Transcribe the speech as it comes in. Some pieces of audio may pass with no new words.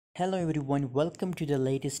Hello everyone, welcome to the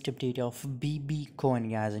latest update of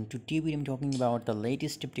bbcoin guys, and today I'm talking about the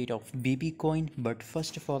latest update of bbcoin. But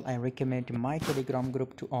first of all, I recommend my telegram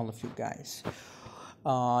group to all of you guys.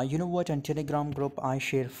 You know what, on telegram group I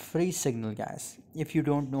share free signal guys. If you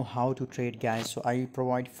don't know how to trade guys, so I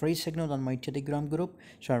provide free signal on my telegram group,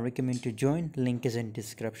 so I recommend to join. Link is in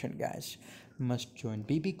description guys. Must join.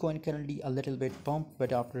 bbcoin currently a little bit pump,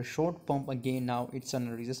 but after a short pump again now it's on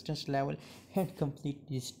a resistance level and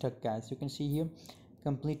completely stuck guys. You can see here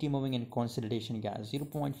completely moving in consolidation guys.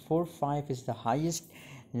 0.45 is the highest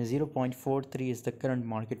and 0.43 is the current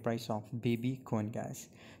market price of bbcoin guys.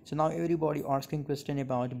 So now everybody asking question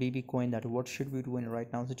about bbcoin, that what should we do in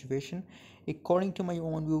right now situation. According to my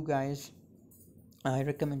own view guys, I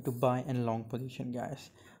recommend to buy and long position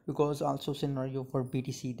guys, because also scenario for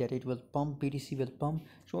BTC that it will pump, BTC will pump.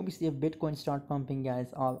 So obviously if Bitcoin start pumping guys,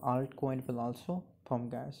 all altcoin will also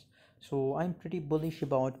pump guys. So I'm pretty bullish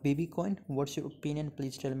about bbcoin. What's your opinion?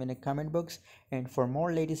 Please tell me in the comment box. And for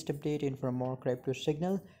more latest update and for more crypto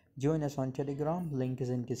signal, join us on Telegram. Link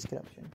is in description.